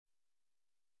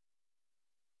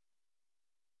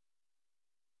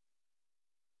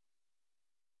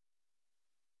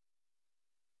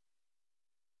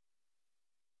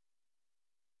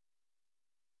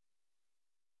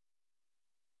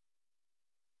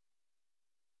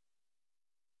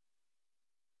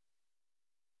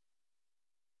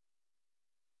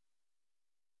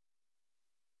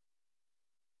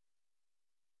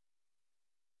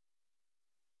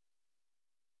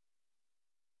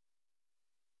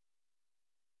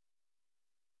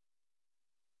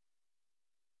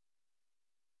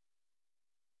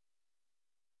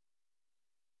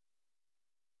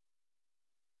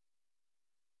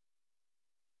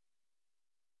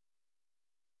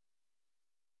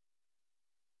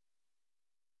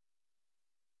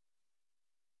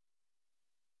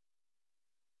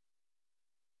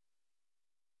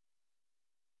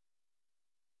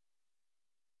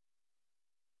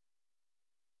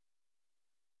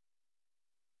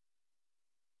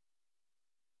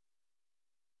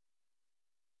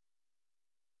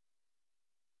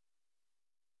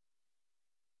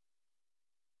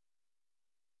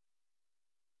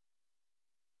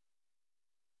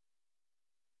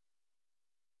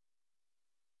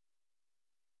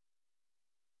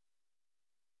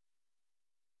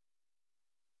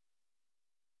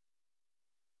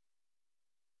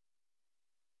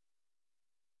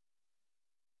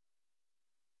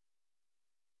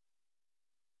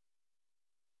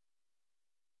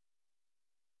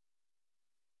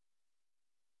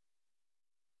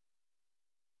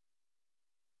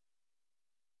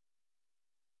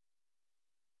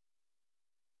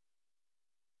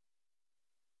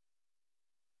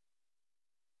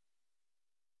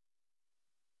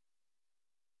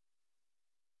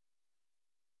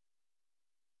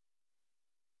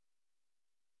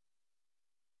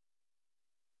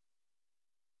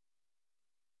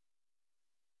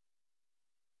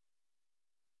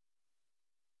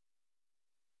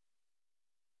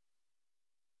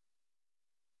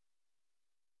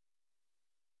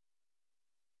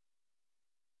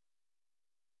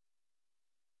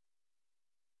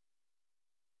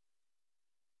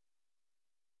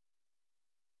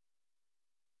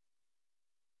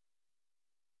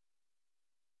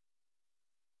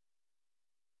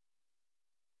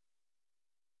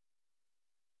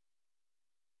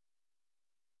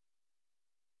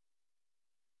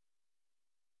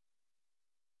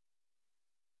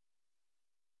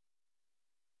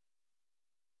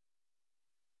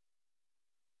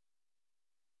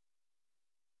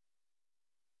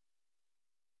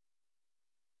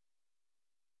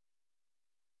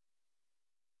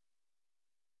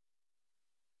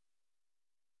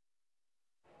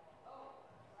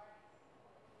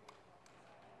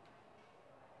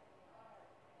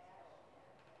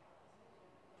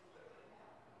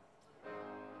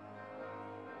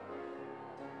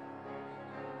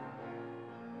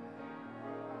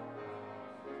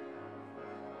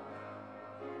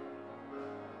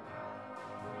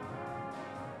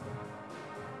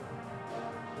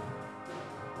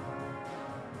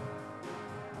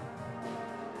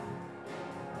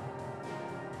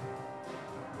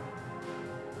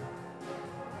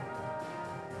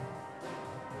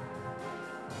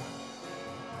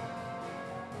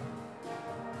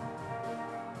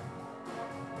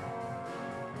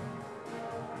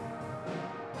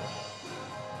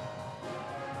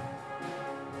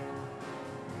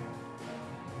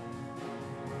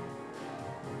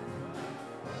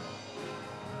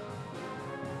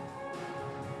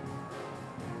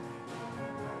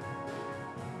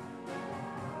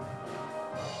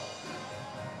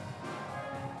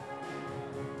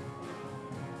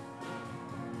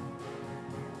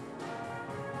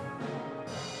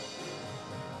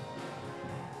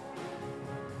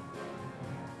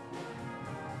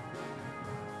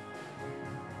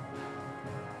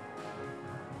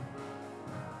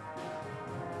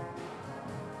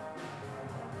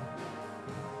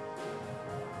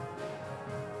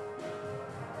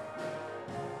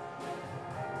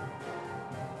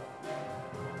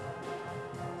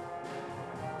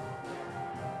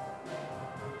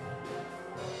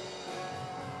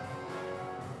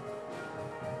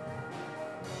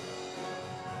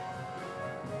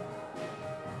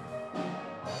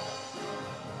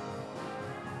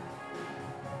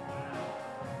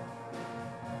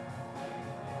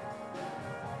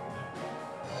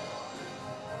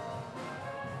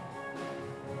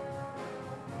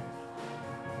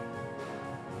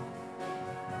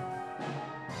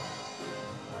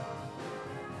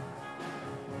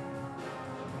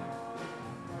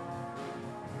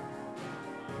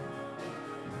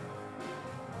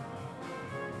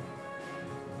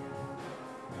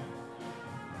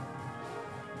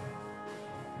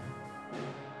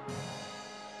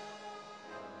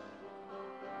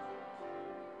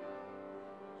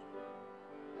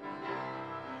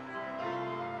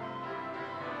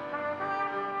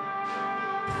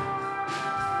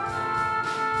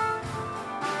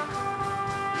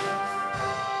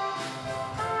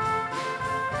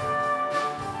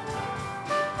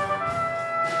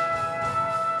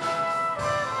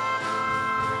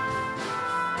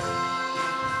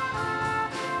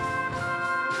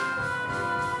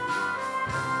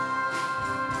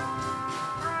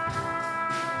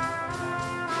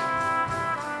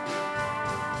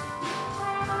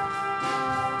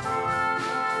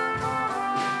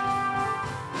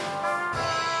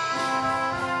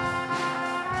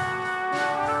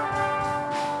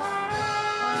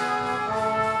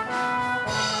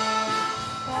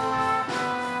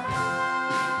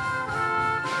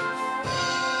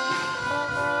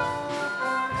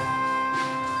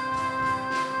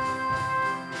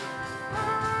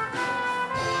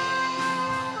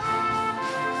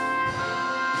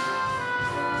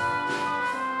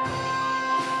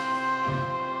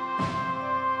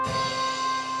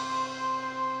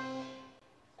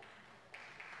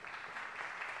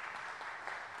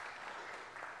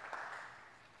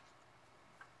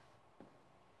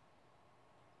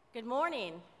Good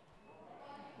morning.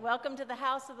 Welcome to the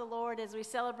house of the Lord as we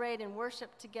celebrate and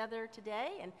worship together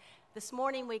today. And this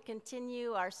morning we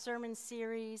continue our sermon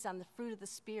series on the fruit of the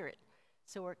Spirit.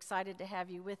 So we're excited to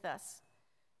have you with us.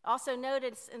 Also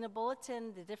notice in the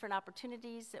bulletin the different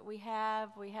opportunities that we have.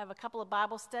 We have a couple of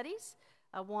Bible studies,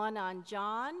 one on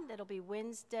John that'll be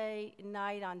Wednesday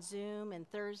night on Zoom and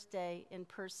Thursday in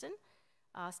person,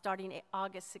 starting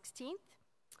August 16th.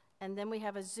 And then we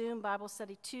have a Zoom Bible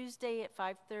study Tuesday at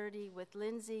 5:30 with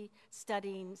Lindsay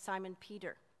studying Simon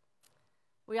Peter.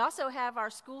 We also have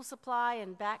our school supply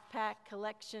and backpack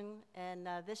collection, and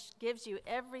this gives you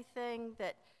everything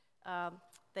that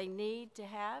they need to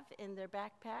have in their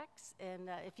backpacks. And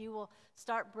if you will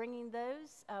start bringing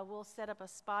those, we'll set up a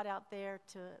spot out there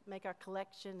to make our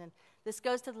collection. And this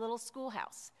goes to the little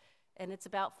schoolhouse. And it's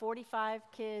about 45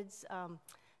 kids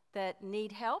that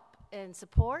need help and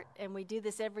support, and we do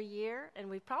this every year, and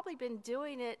we've probably been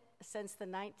doing it since the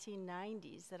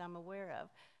 1990s that I'm aware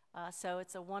of, so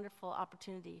it's a wonderful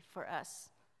opportunity for us.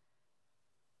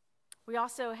 We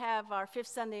also have our Fifth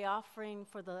Sunday offering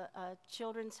for the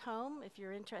children's home, if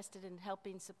you're interested in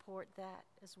helping support that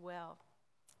as well.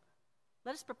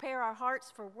 Let us prepare our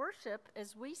hearts for worship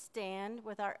as we stand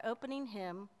with our opening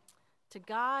hymn, "To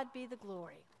God Be the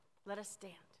Glory." Let us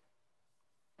stand.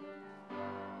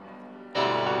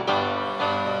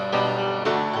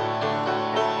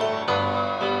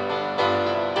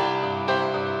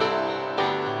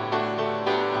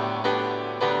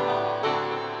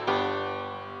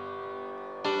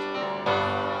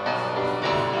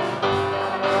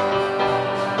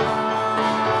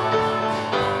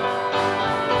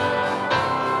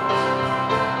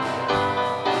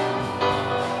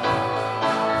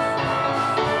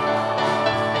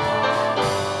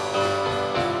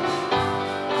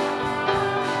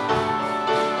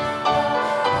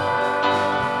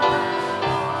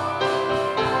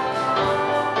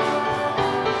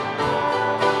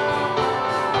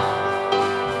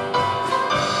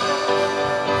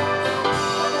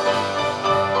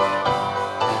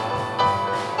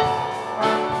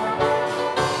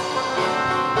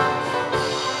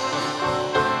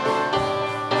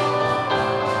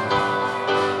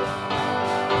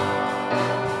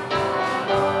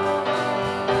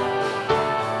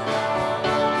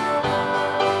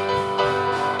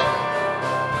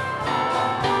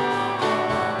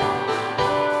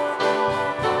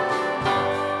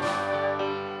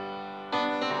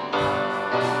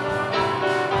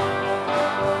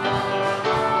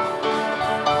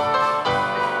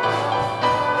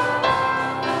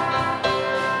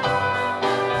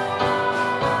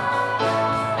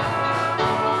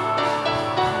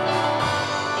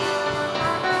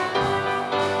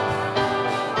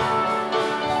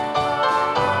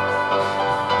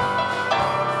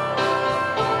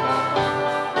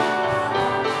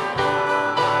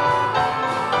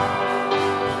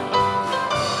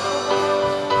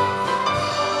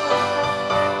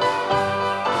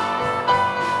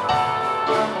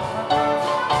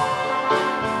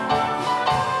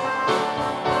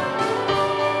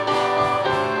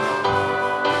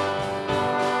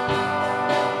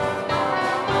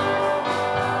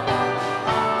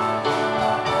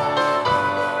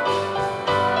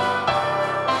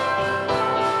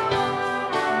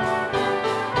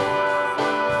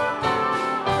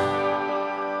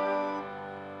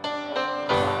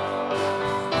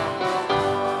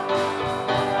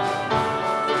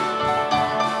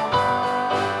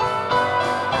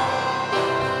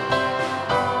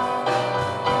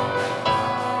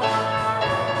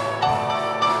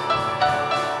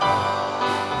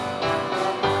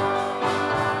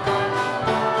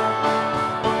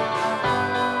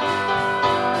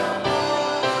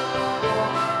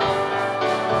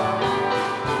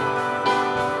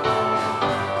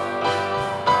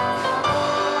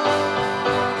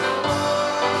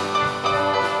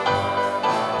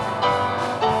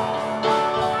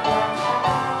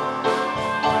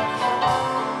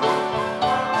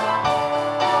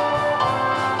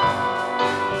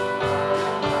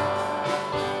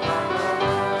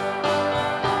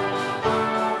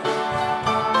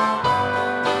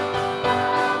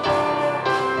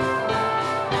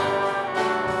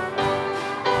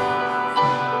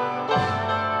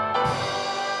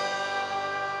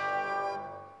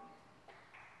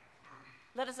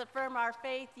 Let us affirm our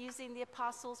faith using the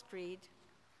Apostles' Creed.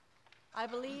 I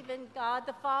believe in God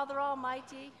the Father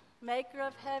Almighty, maker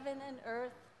of heaven and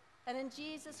earth, and in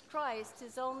Jesus Christ,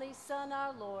 his only Son,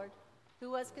 our Lord,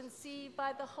 who was conceived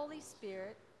by the Holy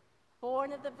Spirit,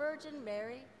 born of the Virgin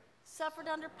Mary, suffered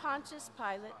under Pontius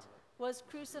Pilate, was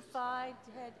crucified,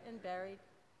 dead, and buried.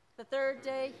 The third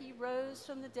day he rose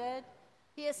from the dead.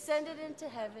 He ascended into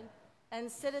heaven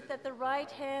and sitteth at the right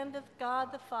hand of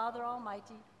God the Father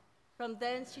Almighty. From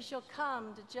thence he shall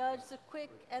come to judge the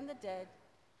quick and the dead.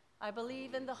 I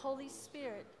believe in the Holy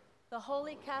Spirit, the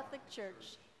Holy Catholic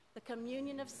Church, the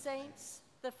communion of saints,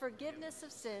 the forgiveness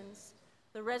of sins,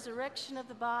 the resurrection of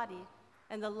the body,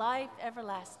 and the life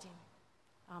everlasting.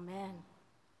 Amen.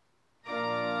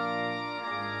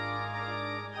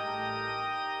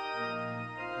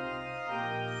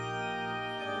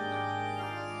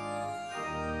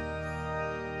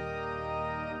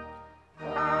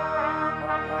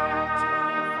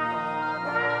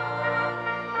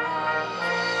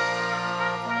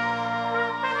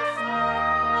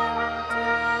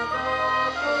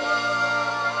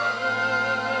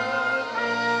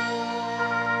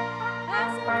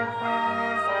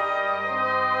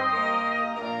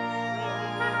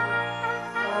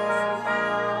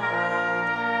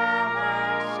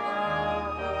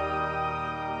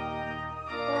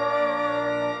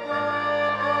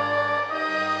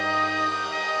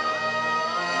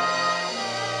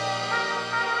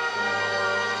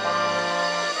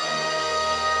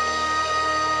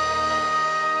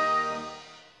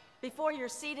 Before you're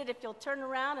seated, if you'll turn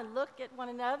around and look at one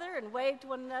another and wave to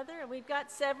one another, and we've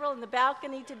got several in the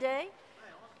balcony today.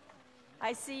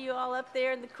 I see you all up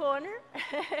there in the corner.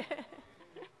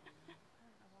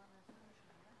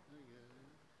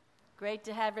 Great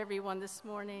to have everyone this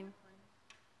morning.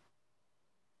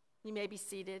 You may be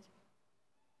seated.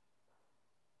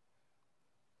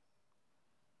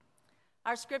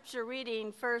 Our scripture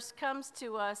reading first comes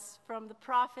to us from the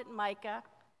prophet Micah,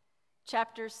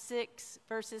 chapter 6,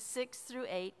 verses 6 through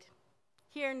 8.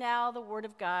 Hear now the word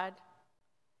of God.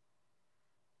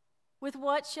 With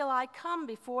what shall I come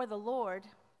before the Lord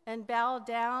and bow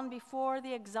down before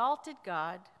the exalted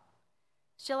God?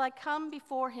 Shall I come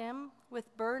before him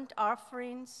with burnt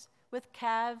offerings, with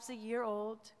calves a year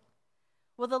old?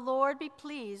 Will the Lord be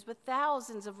pleased with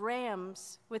thousands of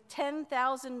rams, with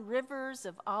 10,000 rivers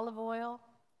of olive oil?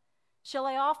 Shall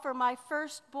I offer my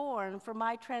firstborn for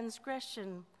my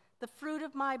transgression, the fruit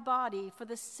of my body for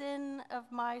the sin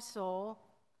of my soul?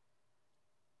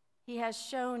 He has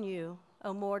shown you,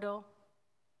 O mortal,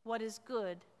 what is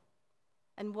good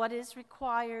and what is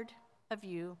required of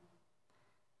you,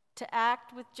 to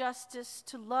act with justice,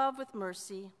 to love with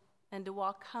mercy, and to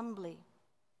walk humbly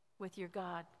with your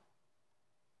God.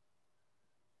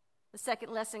 The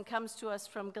second lesson comes to us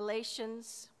from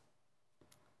Galatians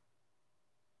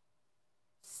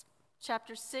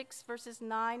chapter 6, verses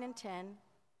 9 and 10.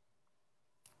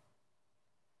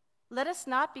 Let us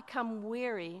not become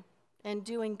weary in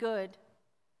doing good,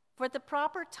 for at the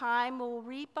proper time we will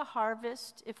reap a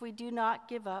harvest if we do not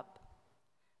give up.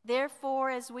 Therefore,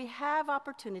 as we have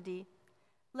opportunity,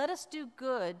 let us do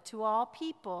good to all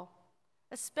people,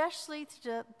 especially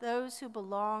to those who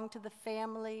belong to the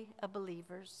family of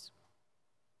believers.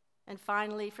 And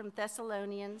finally, from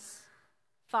Thessalonians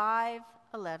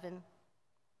 5:11.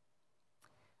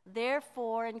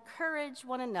 Therefore, encourage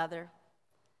one another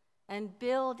and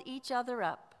build each other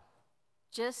up,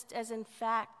 just as in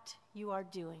fact you are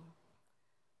doing.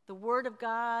 The word of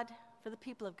God for the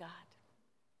people of God.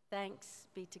 Thanks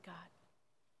be to God.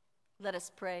 Let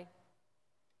us pray.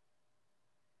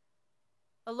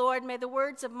 O Lord, may the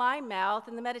words of my mouth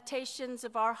and the meditations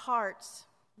of our hearts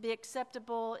be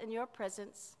acceptable in your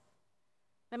presence.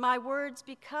 May my words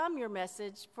become your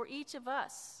message for each of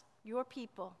us, your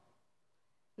people.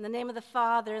 In the name of the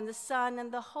Father, and the Son,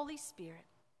 and the Holy Spirit.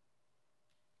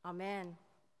 Amen.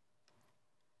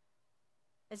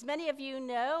 As many of you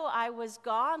know, I was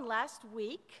gone last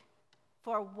week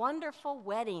for a wonderful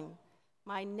wedding.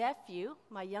 My nephew,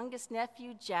 my youngest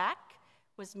nephew, Jack,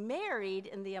 was married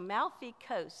in the Amalfi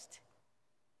Coast.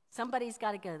 Somebody's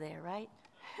got to go there, right?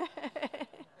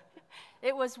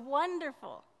 It was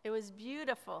wonderful. It was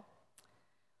beautiful.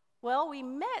 Well, we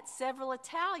met several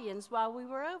Italians while we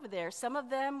were over there. Some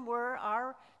of them were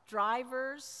our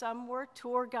drivers, some were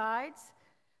tour guides,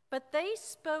 but they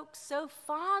spoke so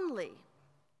fondly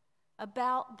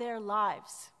about their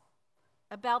lives,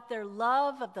 about their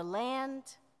love of the land,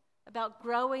 about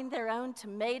growing their own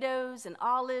tomatoes and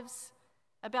olives,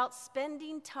 about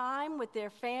spending time with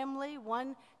their family.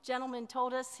 One gentleman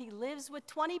told us he lives with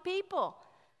 20 people,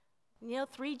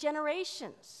 3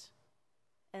 generations.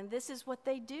 And this is what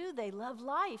they do. They love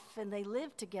life and they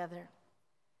live together.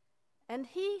 And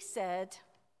he said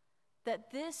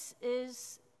that this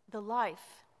is the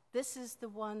life. This is the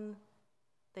one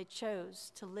they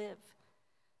chose to live.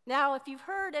 Now, if you've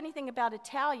heard anything about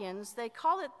Italians, they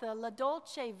call it the La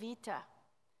Dolce Vita,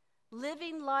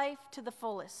 living life to the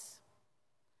fullest,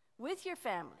 with your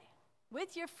family,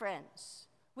 with your friends,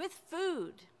 with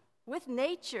food, with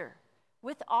nature,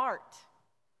 with art,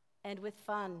 and with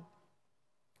fun.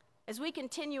 As we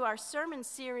continue our sermon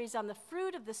series on the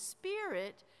fruit of the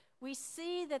Spirit, we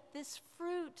see that this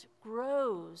fruit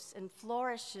grows and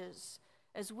flourishes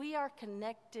as we are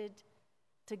connected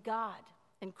to God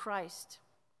in Christ.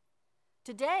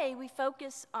 Today, we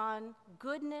focus on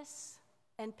goodness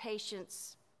and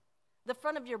patience. The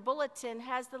front of your bulletin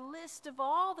has the list of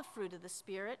all the fruit of the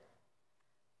Spirit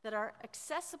that are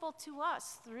accessible to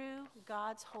us through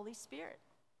God's Holy Spirit.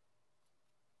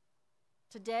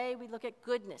 Today, we look at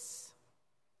goodness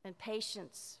and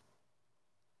patience.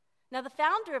 Now, the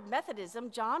founder of Methodism,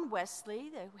 John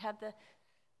Wesley, we have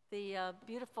the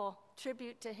beautiful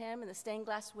tribute to him in the stained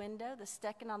glass window, the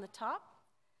stecking on the top.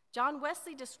 John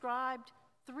Wesley described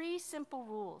 3 simple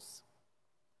rules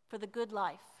for the good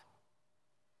life.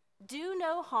 Do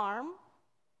no harm,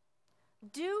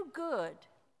 do good,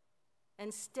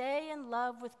 and stay in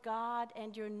love with God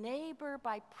and your neighbor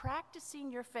by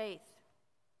practicing your faith.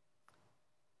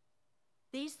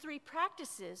 These 3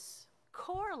 practices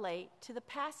correlate to the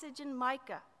passage in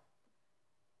Micah.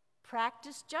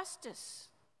 Practice justice,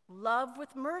 love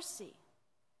with mercy,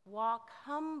 walk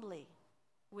humbly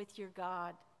with your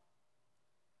God.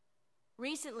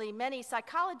 Recently, many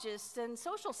psychologists and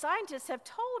social scientists have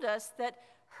told us that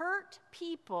hurt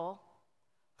people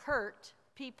hurt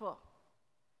people.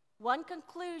 One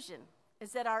conclusion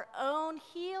is that our own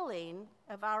healing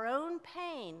of our own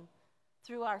pain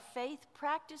through our faith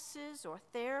practices or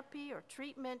therapy or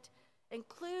treatment,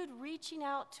 include reaching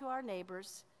out to our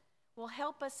neighbors, will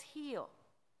help us heal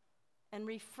and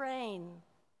refrain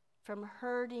from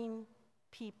hurting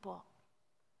people.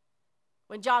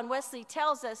 When John Wesley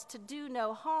tells us to do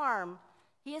no harm,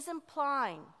 he is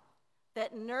implying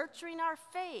that nurturing our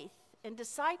faith and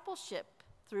discipleship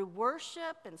through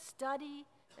worship and study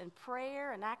and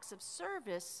prayer and acts of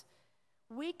service,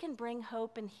 we can bring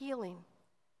hope and healing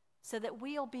so that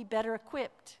we'll be better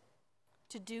equipped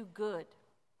to do good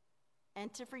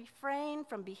and to refrain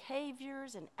from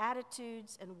behaviors and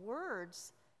attitudes and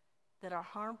words that are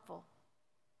harmful.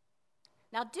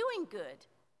 Now, doing good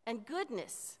and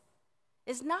goodness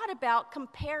is not about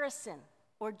comparison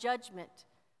or judgment.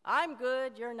 I'm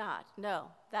good, you're not. No,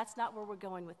 that's not where we're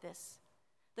going with this.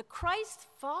 The Christ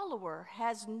follower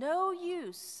has no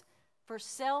use for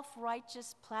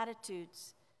self-righteous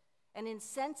platitudes and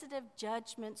insensitive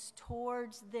judgments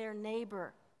towards their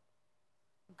neighbor.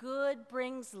 Good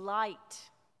brings light.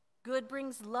 Good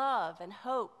brings love and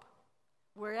hope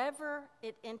wherever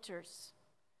it enters.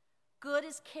 Good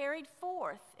is carried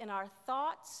forth in our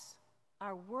thoughts,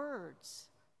 our words,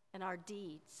 and our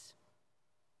deeds.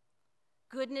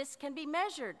 Goodness can be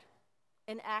measured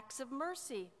in acts of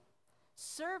mercy,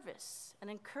 service,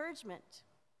 and encouragement,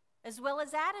 as well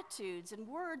as attitudes and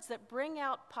words that bring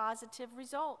out positive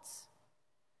results.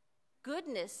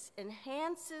 Goodness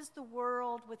enhances the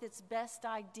world with its best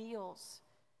ideals,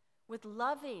 with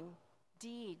loving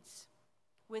deeds,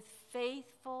 with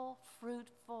faithful,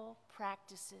 fruitful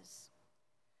practices.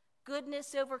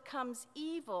 Goodness overcomes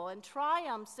evil and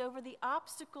triumphs over the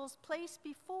obstacles placed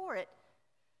before it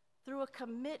through a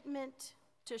commitment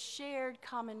to shared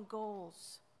common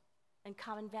goals and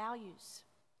common values.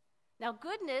 Now,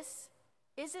 goodness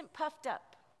isn't puffed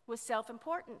up with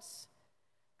self-importance.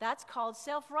 That's called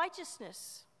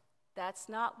self-righteousness. That's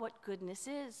not what goodness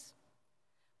is.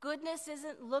 Goodness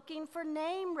isn't looking for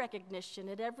name recognition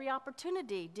at every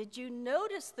opportunity. Did you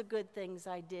notice the good things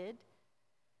I did?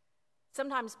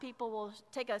 Sometimes people will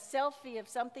take a selfie of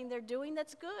something they're doing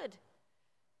that's good.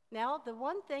 Now, the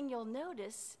one thing you'll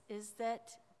notice is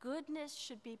that goodness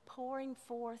should be pouring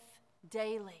forth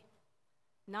daily,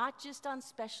 not just on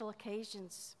special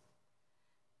occasions.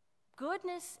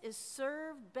 Goodness is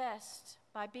served best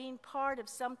by being part of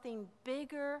something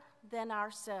bigger than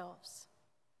ourselves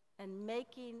and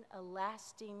making a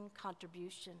lasting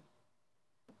contribution.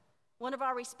 One of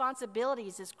our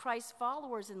responsibilities as Christ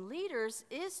followers and leaders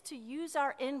is to use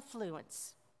our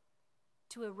influence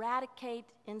to eradicate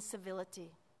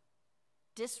incivility,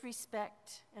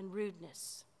 disrespect, and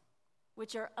rudeness,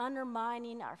 which are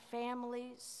undermining our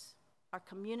families, our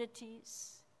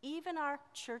communities, even our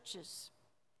churches.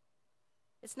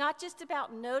 It's not just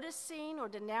about noticing or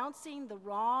denouncing the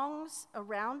wrongs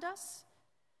around us,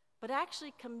 but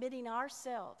actually committing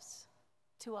ourselves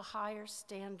to a higher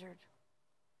standard.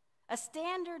 A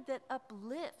standard that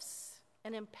uplifts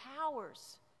and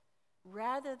empowers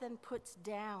rather than puts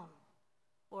down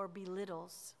or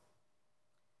belittles.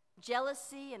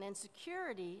 Jealousy and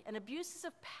insecurity and abuses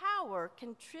of power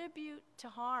contribute to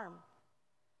harm.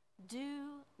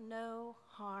 Do no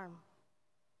harm.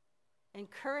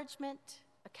 Encouragement,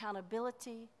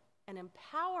 accountability, and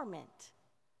empowerment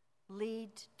lead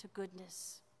to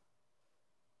goodness.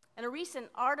 In a recent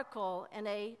article in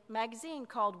a magazine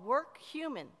called Work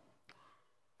Human,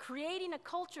 creating a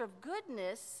culture of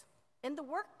goodness in the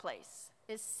workplace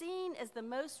is seen as the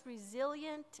most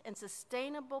resilient and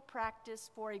sustainable practice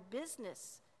for a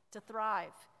business to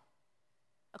thrive.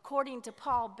 According to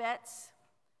Paul Betts,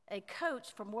 a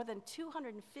coach for more than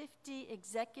 250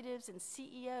 executives and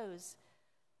CEOs,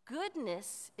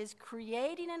 goodness is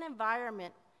creating an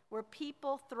environment where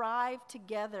people thrive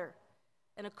together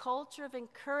in a culture of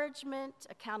encouragement,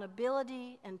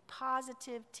 accountability, and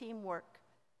positive teamwork.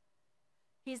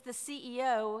 He's the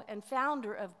CEO and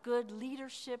founder of Good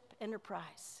Leadership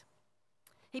Enterprise.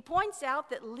 He points out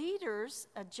that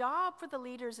a job for the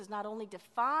leaders is not only to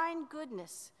find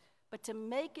goodness, but to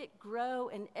make it grow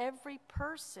in every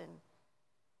person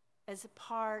as a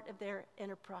part of their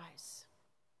enterprise.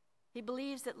 He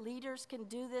believes that leaders can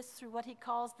do this through what he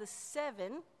calls the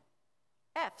 7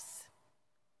 F's.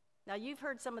 Now, you've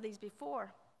heard some of these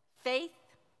before: faith,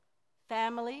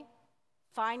 family,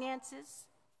 finances,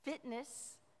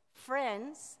 fitness,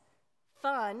 friends,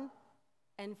 fun,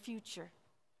 and future.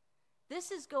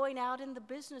 This is going out in the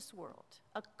business world,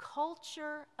 a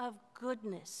culture of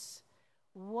goodness.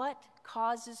 What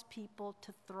causes people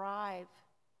to thrive?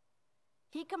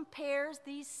 He compares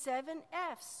these 7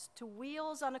 F's to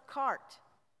wheels on a cart.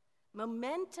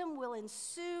 Momentum will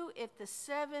ensue if the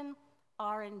 7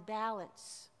 are in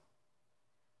balance.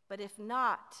 But if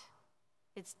not,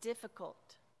 it's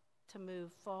difficult to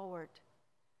move forward.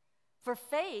 For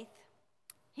faith,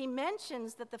 he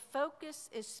mentions that the focus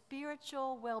is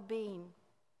spiritual well-being.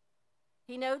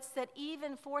 He notes that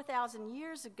even 4,000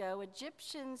 years ago,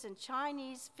 Egyptians and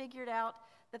Chinese figured out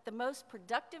that the most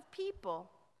productive people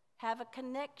have a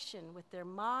connection with their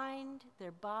mind,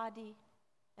 their body,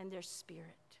 and their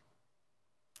spirit.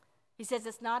 He says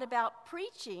it's not about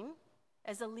preaching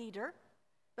as a leader,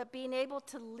 but being able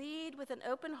to lead with an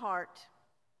open heart,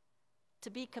 to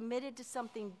be committed to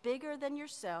something bigger than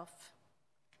yourself,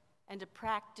 and to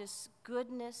practice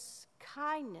goodness,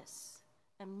 kindness,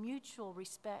 and mutual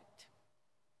respect.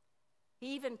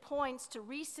 He even points to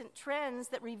recent trends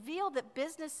that reveal that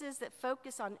businesses that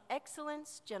focus on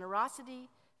excellence, generosity,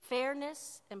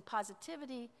 fairness, and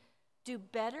positivity do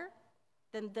better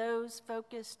than those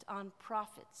focused on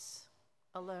profits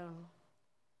alone.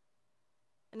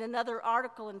 In another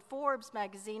article in Forbes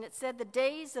magazine, it said the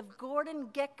days of Gordon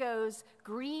Gekko's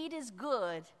 "greed is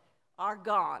good" are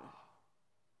gone.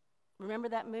 Remember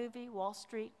that movie, Wall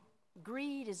Street?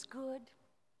 Greed is good.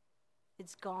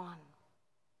 It's gone.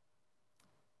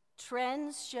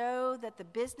 Trends show that the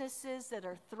businesses that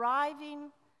are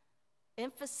thriving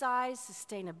emphasize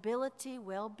sustainability,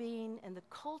 well-being, and the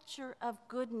culture of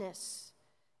goodness,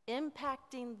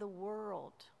 impacting the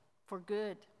world for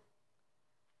good.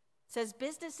 It says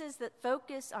businesses that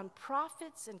focus on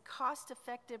profits and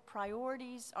cost-effective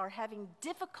priorities are having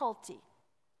difficulty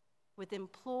with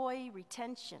employee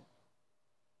retention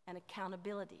and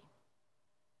accountability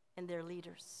in their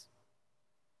leaders.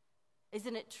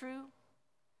 Isn't it true?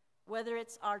 Whether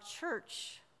it's our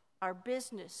church, our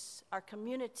business, our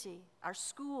community, our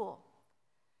school,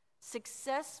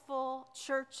 successful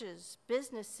churches,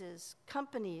 businesses,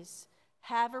 companies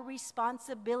have a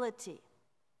responsibility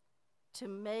to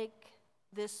make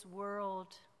this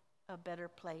world a better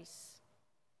place.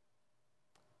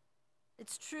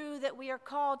 It's true that we are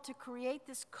called to create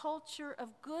this culture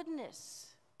of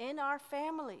goodness in our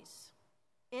families,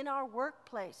 in our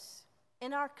workplace,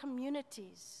 in our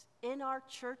communities, in our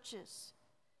churches.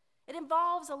 It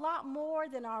involves a lot more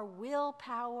than our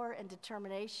willpower and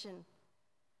determination.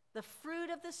 The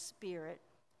fruit of the Spirit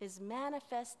is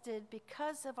manifested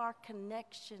because of our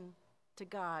connection to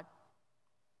God.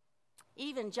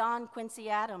 Even John Quincy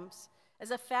Adams, as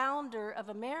a founder of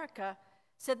America,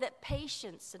 said that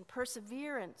patience and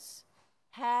perseverance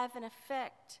have an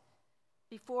effect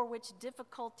before which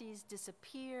difficulties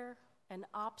disappear and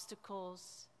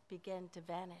obstacles begin to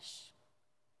vanish.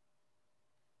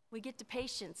 We get to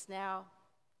patience now.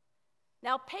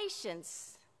 Now,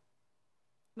 patience,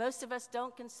 most of us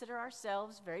don't consider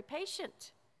ourselves very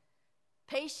patient.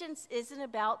 Patience isn't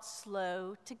about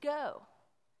slow to go.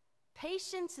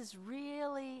 Patience is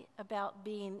really about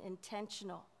being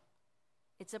intentional.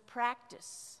 It's a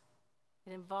practice.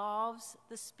 It involves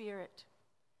the Spirit.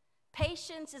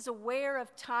 Patience is aware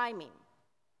of timing,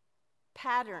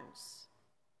 patterns,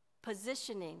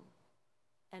 positioning,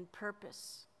 and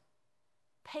purpose.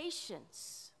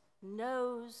 Patience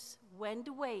knows when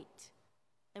to wait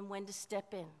and when to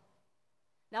step in.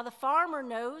 Now, the farmer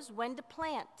knows when to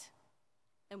plant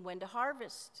and when to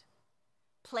harvest.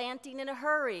 Planting in a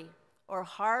hurry or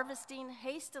harvesting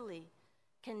hastily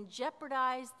can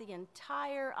jeopardize the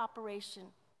entire operation.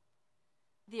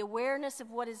 The awareness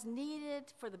of what is needed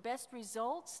for the best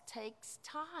results takes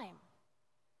time.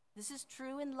 This is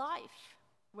true in life,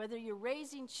 whether you're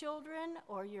raising children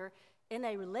or you're in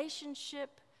a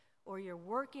relationship or you're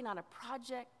working on a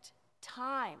project.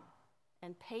 Time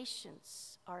and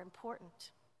patience are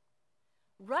important.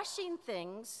 Rushing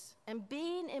things and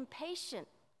being impatient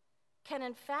can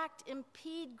in fact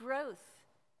impede growth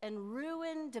and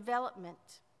ruin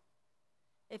development.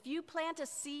 If you plant a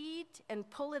seed and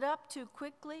pull it up too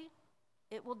quickly,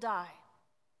 it will die.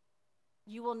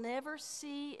 You will never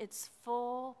see its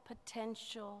full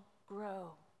potential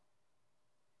grow.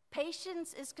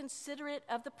 Patience is considerate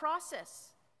of the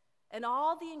process and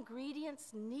all the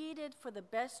ingredients needed for the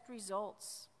best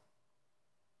results.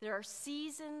 There are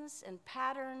seasons and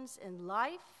patterns in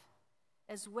life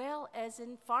as well as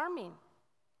in farming,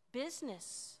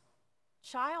 business,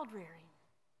 child rearing,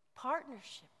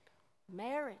 partnership,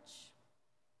 marriage.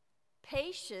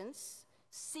 Patience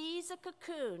sees a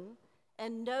cocoon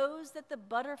and knows that the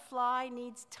butterfly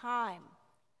needs time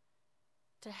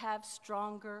to have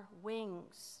stronger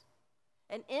wings.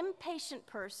 An impatient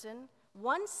person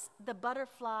wants the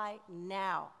butterfly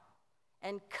now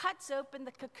and cuts open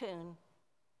the cocoon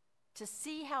to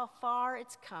see how far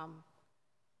it's come,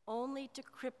 only to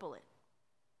cripple it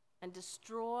and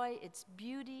destroy its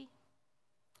beauty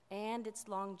and its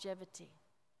longevity.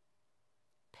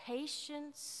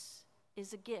 Patience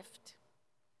is a gift.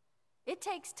 It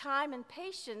takes time and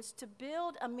patience to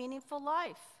build a meaningful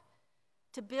life,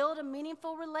 to build a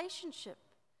meaningful relationship,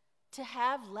 to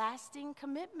have lasting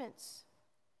commitments.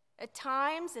 At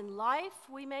times in life,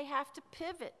 we may have to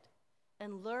pivot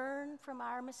and learn from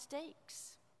our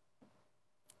mistakes.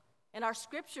 In our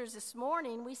scriptures this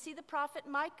morning, we see the prophet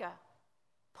Micah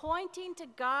pointing to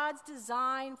God's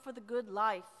design for the good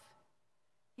life.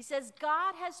 He says,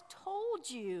 God has told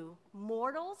you,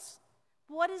 mortals,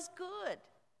 what is good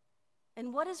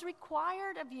and what is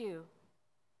required of you: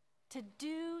 to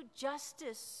do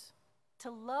justice,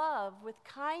 to love with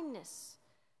kindness,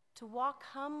 to walk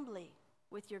humbly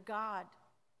with your God.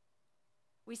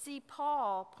 We see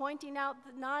Paul pointing out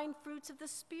the 9 fruits of the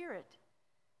Spirit,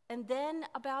 and then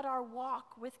about our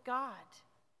walk with God,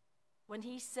 when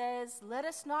he says, let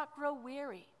us not grow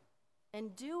weary in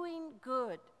doing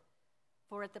good,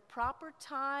 for at the proper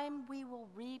time we will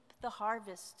reap the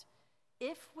harvest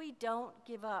if we don't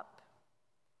give up.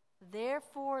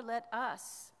 Therefore, let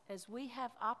us, as we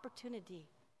have opportunity,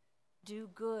 do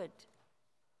good.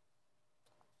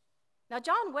 Now,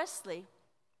 John Wesley,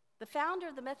 the founder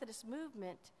of the Methodist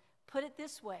movement, put it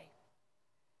this way: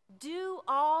 do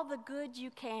all the good you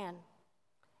can,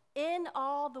 in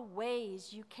all the ways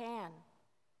you can,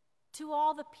 to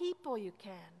all the people you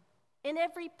can, in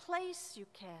every place you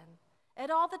can,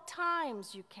 at all the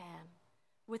times you can,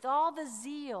 with all the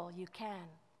zeal you can,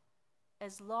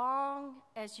 as long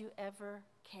as you ever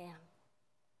can.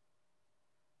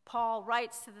 Paul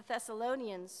writes to the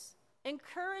Thessalonians,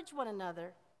 encourage one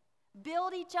another,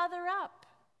 build each other up,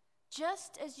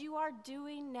 just as you are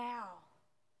doing now.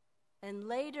 And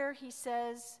later he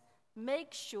says,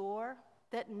 make sure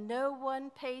that no one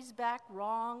pays back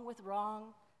wrong with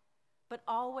wrong, but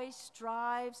always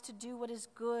strives to do what is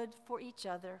good for each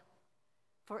other,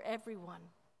 for everyone.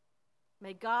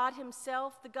 May God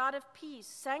himself, the God of peace,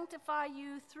 sanctify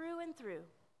you through and through.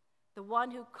 The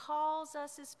one who calls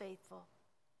us is faithful,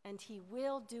 and he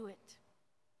will do it.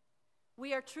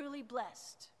 We are truly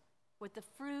blessed with the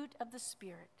fruit of the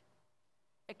Spirit,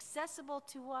 accessible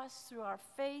to us through our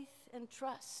faith and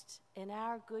trust in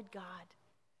our good God.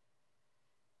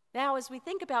 Now, as we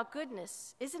think about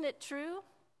goodness, isn't it true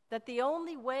that the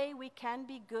only way we can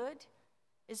be good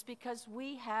is because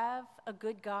we have a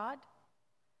good God?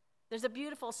 There's a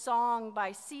beautiful song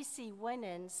by C.C.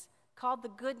 Winans called The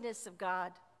Goodness of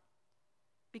God.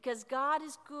 Because God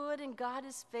is good and God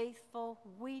is faithful,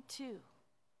 we too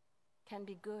can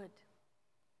be good.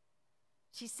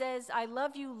 She says, I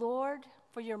love you, Lord,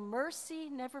 for your mercy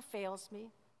never fails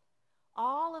me.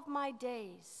 All of my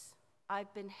days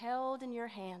I've been held in your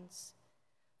hands.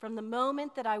 From the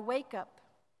moment that I wake up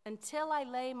until I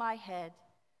lay my head,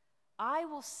 I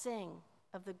will sing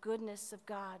of the goodness of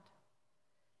God.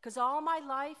 Because all my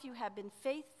life you have been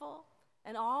faithful,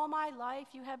 and all my life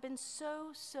you have been so,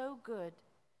 so good.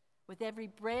 With every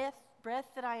breath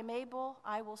that I am able,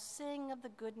 I will sing of the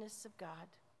goodness of God.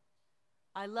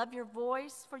 I love your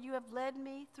voice, for you have led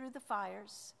me through the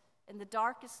fires. In the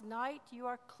darkest night, you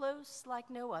are close like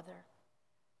no other.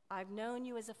 I've known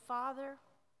you as a father.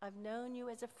 I've known you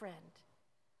as a friend.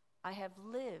 I have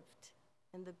lived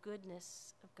in the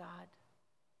goodness of God.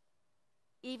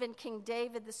 Even King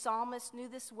David, the psalmist, knew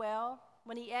this well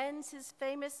when he ends his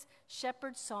famous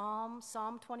shepherd psalm,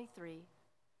 Psalm 23.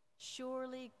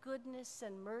 Surely goodness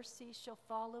and mercy shall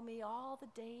follow me all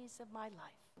the days of my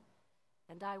life,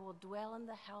 and I will dwell in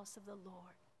the house of the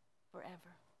Lord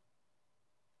forever.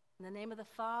 In the name of the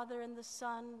Father, and the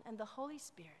Son, and the Holy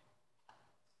Spirit.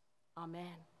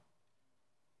 Amen.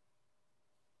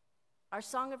 Our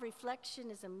song of reflection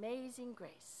is Amazing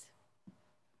Grace.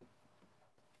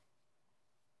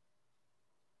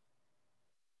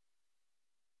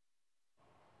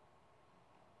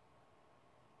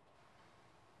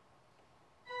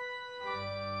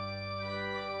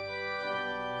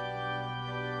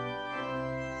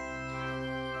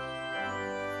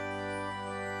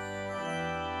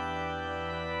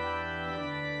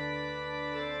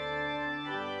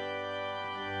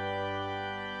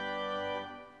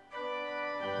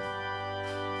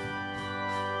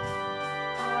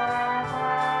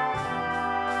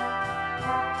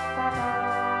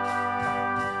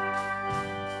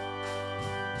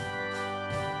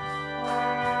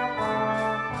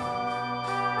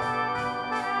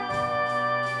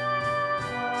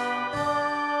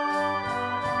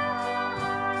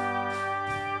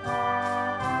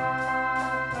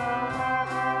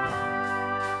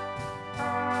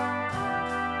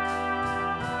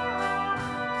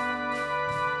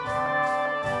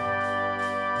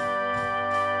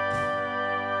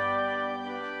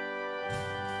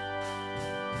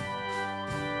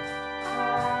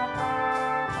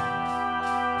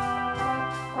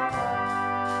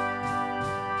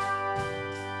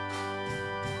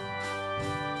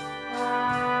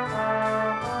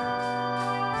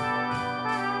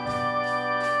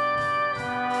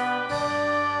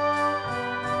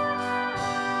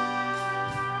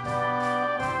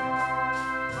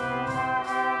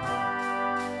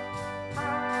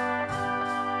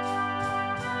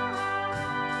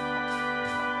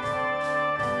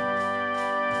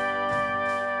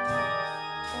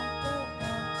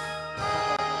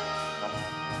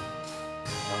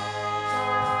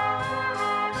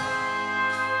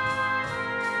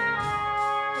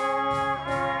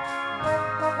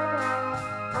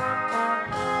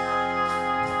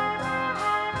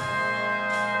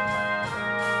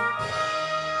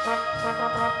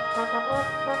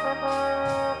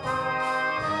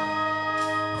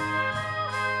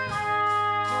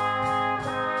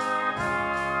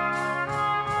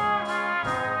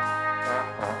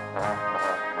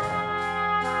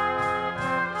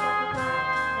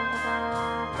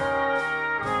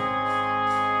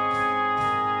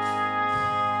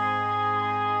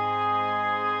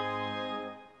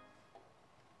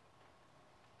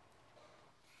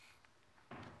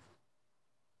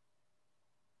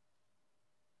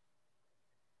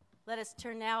 Let us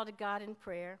turn now to God in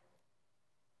prayer.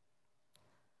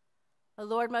 O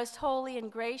Lord, most holy and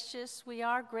gracious, we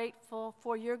are grateful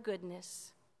for your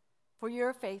goodness, for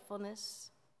your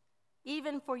faithfulness,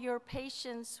 even for your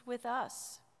patience with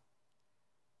us.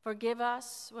 Forgive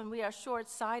us when we are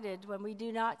short-sighted, when we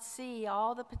do not see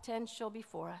all the potential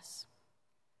before us,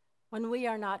 when we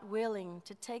are not willing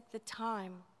to take the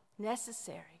time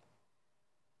necessary.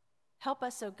 Help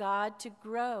us, O God, to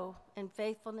grow in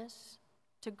faithfulness,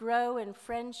 to grow in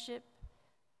friendship,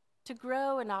 to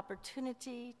grow in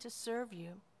opportunity to serve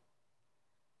you.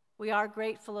 We are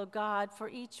grateful, O God, for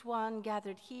each one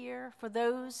gathered here, for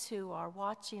those who are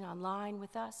watching online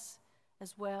with us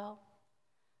as well.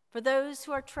 For those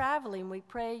who are traveling, we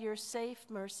pray your safe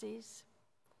mercies.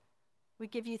 We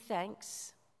give you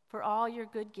thanks for all your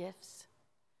good gifts,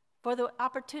 for the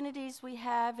opportunities we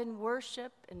have in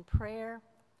worship and prayer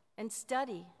and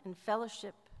study and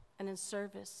fellowship and in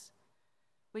service.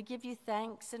 We give you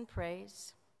thanks and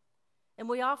praise. And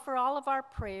we offer all of our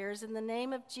prayers in the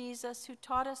name of Jesus, who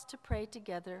taught us to pray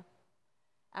together.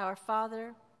 Our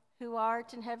Father, who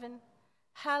art in heaven,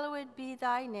 hallowed be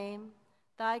thy name.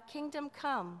 Thy kingdom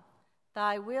come,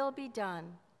 thy will be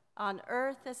done, on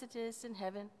earth as it is in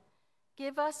heaven.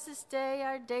 Give us this day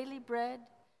our daily bread,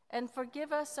 and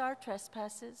forgive us our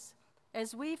trespasses,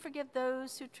 as we forgive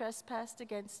those who trespass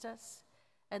against us.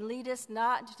 And lead us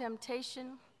not into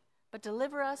temptation, but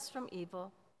deliver us from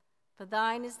evil. For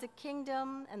thine is the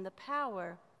kingdom and the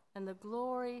power and the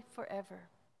glory forever.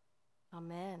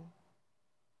 Amen.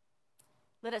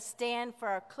 Let us stand for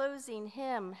our closing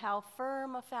hymn, How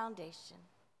Firm a Foundation.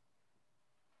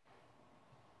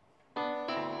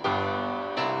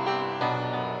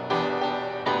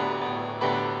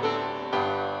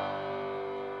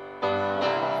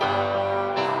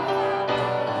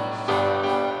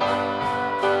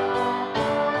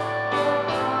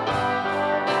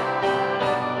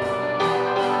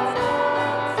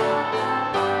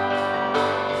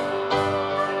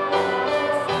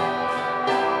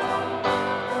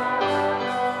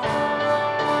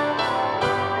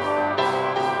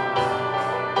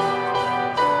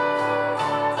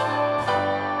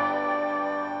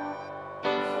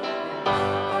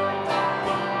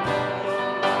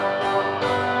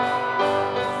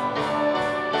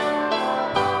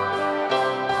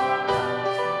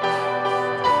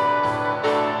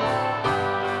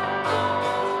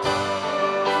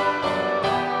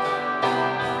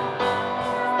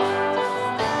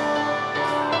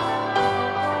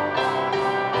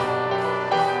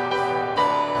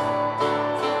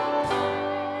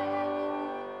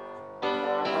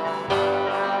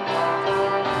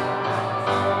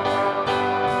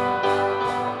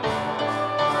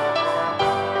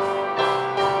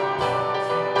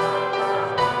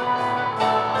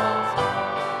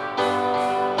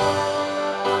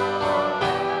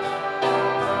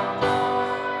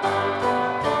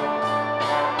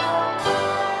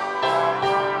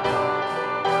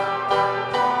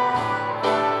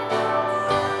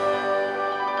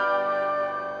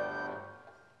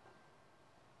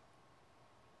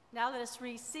 Now let us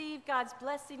receive God's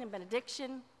blessing and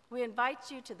benediction. We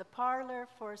invite you to the parlor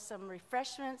for some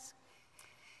refreshments.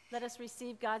 Let us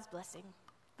receive God's blessing.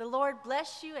 The Lord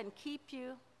bless you and keep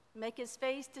you, make his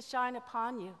face to shine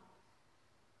upon you.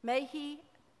 May he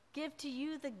give to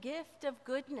you the gift of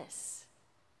goodness,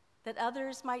 that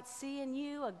others might see in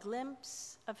you a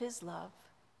glimpse of his love.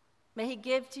 May he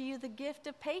give to you the gift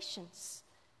of patience,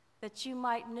 that you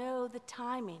might know the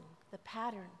timing, the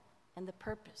pattern, and the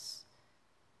purpose.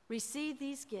 Receive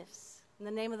these gifts in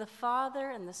the name of the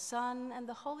Father, and the Son, and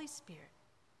the Holy Spirit.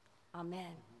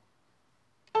 Amen.